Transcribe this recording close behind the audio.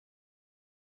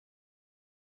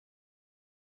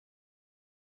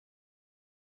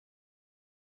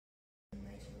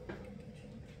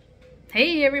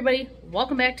Hey everybody,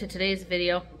 welcome back to today's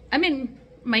video. I'm in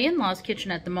my in-laws' kitchen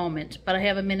at the moment, but I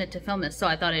have a minute to film this, so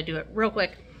I thought I'd do it real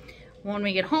quick. When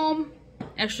we get home,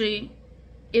 actually,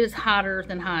 it is hotter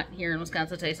than hot here in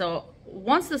Wisconsin today, so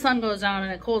once the sun goes down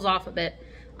and it cools off a bit,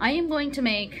 I am going to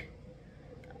make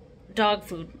dog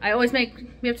food. We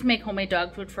have to make homemade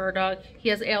dog food for our dog. He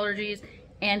has allergies,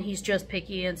 and he's just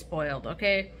picky and spoiled,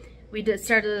 okay? We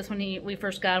started this when we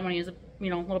first got him when he was a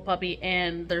little puppy,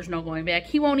 and there's no going back.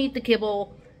 He won't eat the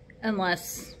kibble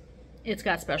unless it's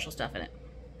got special stuff in it.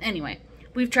 Anyway,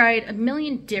 we've tried a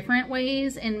million different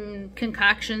ways and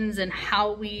concoctions and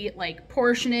how we like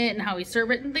portion it and how we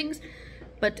serve it and things,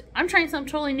 but I'm trying something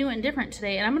totally new and different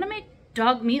today, and I'm gonna make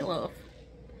dog meatloaf,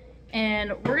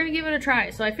 and we're gonna give it a try.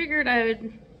 So I figured I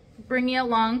would bring you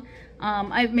along.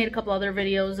 I've made a couple other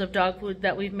videos of dog food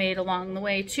that we've made along the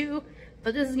way too,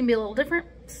 but this is gonna be a little different.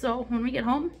 So when we get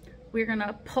home, we're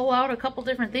gonna pull out a couple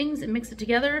different things and mix it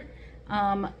together.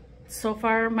 So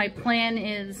far my plan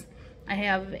is I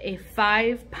have a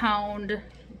 5-pound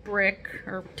brick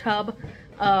or tub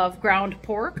of ground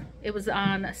pork. It was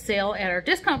on sale at our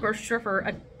discount grocery store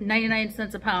for 99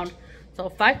 cents a pound. So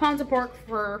 5 pounds of pork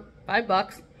for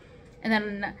 $5. And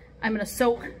then I'm gonna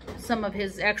soak some of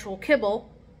his actual kibble,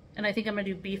 and I think I'm gonna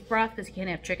do beef broth because he can't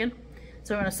have chicken.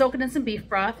 So I'm gonna soak it in some beef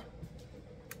broth,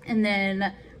 and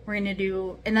then we're gonna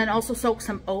do, and then also soak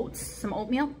some oats, some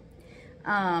oatmeal,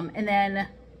 and then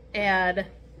add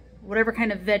whatever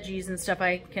kind of veggies and stuff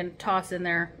I can toss in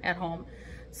there at home.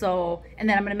 So, and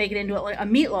then I'm gonna make it into like a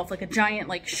meatloaf, like a giant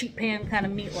like sheet pan kind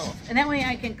of meatloaf. And that way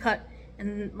I can cut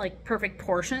in like perfect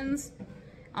portions.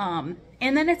 And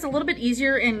then it's a little bit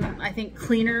easier and I think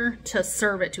cleaner to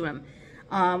serve it to him.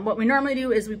 What we normally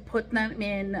do is we put them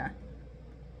in,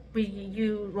 we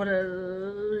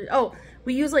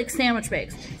use like sandwich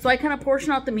bags. So I kind of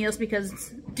portion out the meals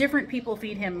because different people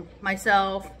feed him.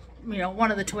 Myself, one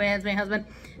of the twins, my husband,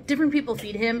 different people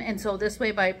feed him. And so this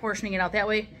way, by portioning it out that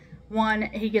way, 1,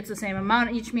 he gets the same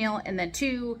amount each meal. And then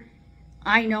 2,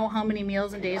 I know how many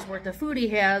meals and days worth of food he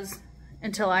has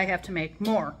until I have to make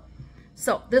more.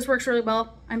 So this works really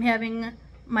well. I'm having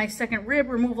my second rib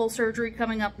removal surgery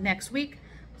coming up next week.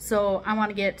 So I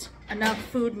want to get enough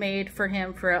food made for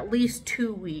him for at least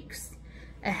 2 weeks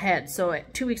ahead. So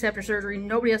at 2 weeks after surgery,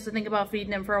 nobody has to think about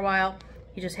feeding him for a while.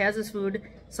 He just has his food.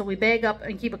 So we bag up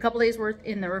and keep a couple days worth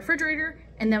in the refrigerator,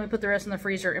 and then we put the rest in the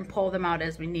freezer and pull them out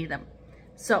as we need them.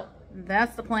 So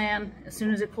that's the plan. As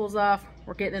soon as it cools off,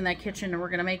 we're getting in that kitchen and we're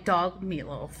gonna make dog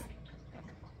meatloaf.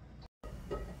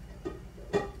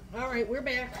 All right, we're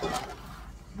back.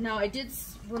 Now I did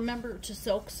remember to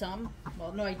soak some.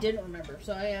 Well, no, I didn't remember,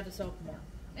 so I had to soak more.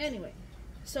 Anyway,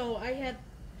 so I had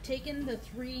taken the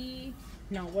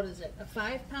a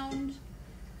 5-pound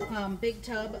big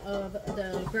tub of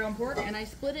the ground pork, and I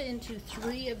split it into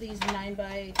 3 of these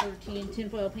 9x13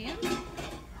 tinfoil pans.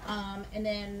 And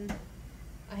then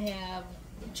I have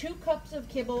 2 cups of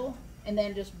kibble, and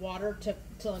then just water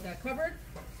till it got covered.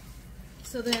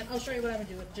 So then I'll show you what I'm gonna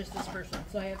do with just this first one.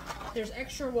 So there's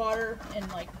extra water and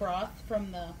like broth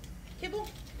from the kibble.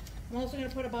 I'm also gonna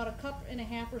put about 1.5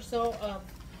 cups or so of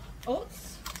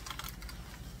oats.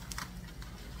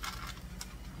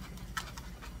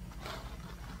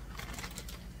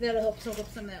 That'll help soak up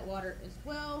some of that water as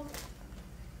well.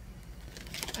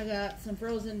 I got some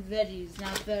frozen veggies.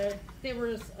 Now they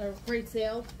were a great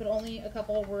sale, but only a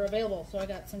couple were available. So I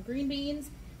got some green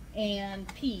beans and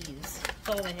peas. That's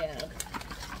all they had.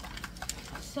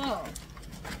 So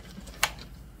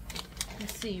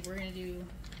let's see, we're gonna do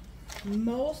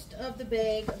most of the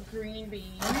bag of green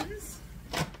beans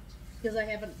because I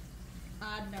have an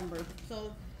odd number.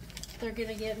 So they're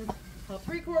gonna get about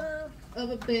 3/4 of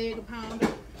a bag, a pound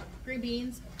of green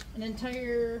beans, an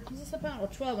entire, is this a pound?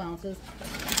 12 ounces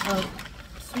of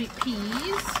sweet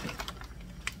peas.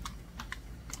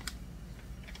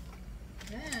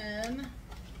 Then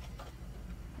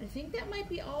I think that might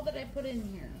be all that I put in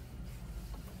here.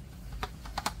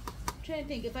 I'm trying to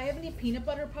think, if I have any peanut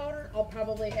butter powder, I'll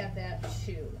probably have that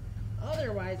too.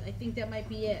 Otherwise, I think that might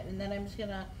be it. And then I'm just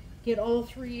gonna get all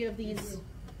 3 of these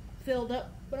filled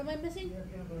up. What am I missing?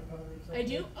 I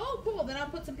do? Oh, cool. Then I'll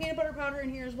put some peanut butter powder in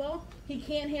here as well. He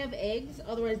can't have eggs,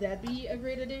 otherwise that'd be a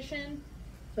great addition.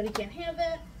 But he can't have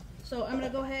that. So I'm gonna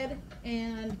go ahead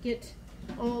and get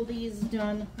all these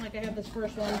done, like I have this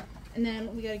first one. And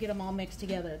then we gotta get them all mixed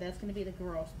together. That's gonna be the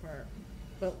gross part.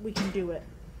 But we can do it.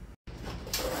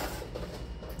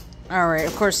 All right,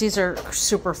 of course, these are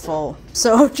super full.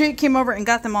 So Jake came over and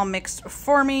got them all mixed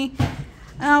for me.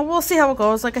 We'll see how it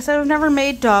goes. Like I said, I've never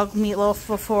made dog meatloaf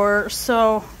before,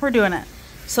 so we're doing it.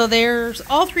 So there's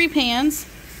all 3 pans.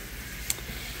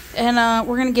 And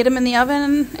we're going to get them in the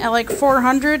oven at like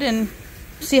 400 and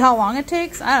see how long it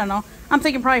takes. I don't know. I'm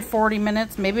thinking probably 40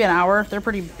 minutes, maybe an hour. They're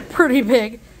pretty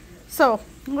big. So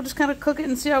we'll just kind of cook it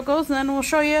and see how it goes, and then we'll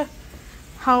show you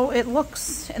how it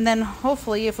looks. And then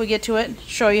hopefully, if we get to it,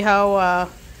 show you how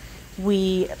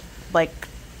we like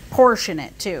portion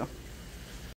it too.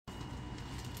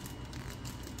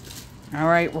 All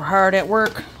right, we're hard at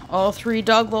work. All 3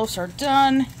 dog loaves are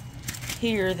done.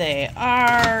 Here they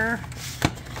are.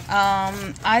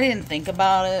 I didn't think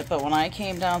about it, but when I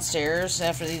came downstairs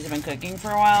after these have been cooking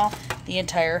for a while, the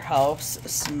entire house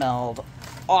smelled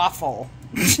awful.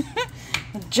 It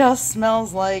just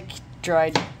smells like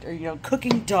dried, or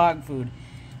cooking dog food.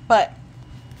 But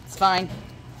it's fine.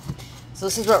 So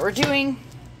this is what we're doing.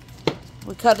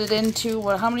 We cut it into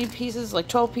how many pieces? Like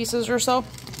 12 pieces or so.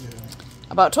 Yeah.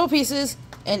 About 12 pieces,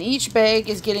 and each bag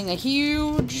is getting a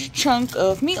huge chunk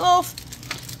of meatloaf.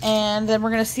 And then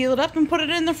we're going to seal it up and put it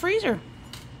in the freezer.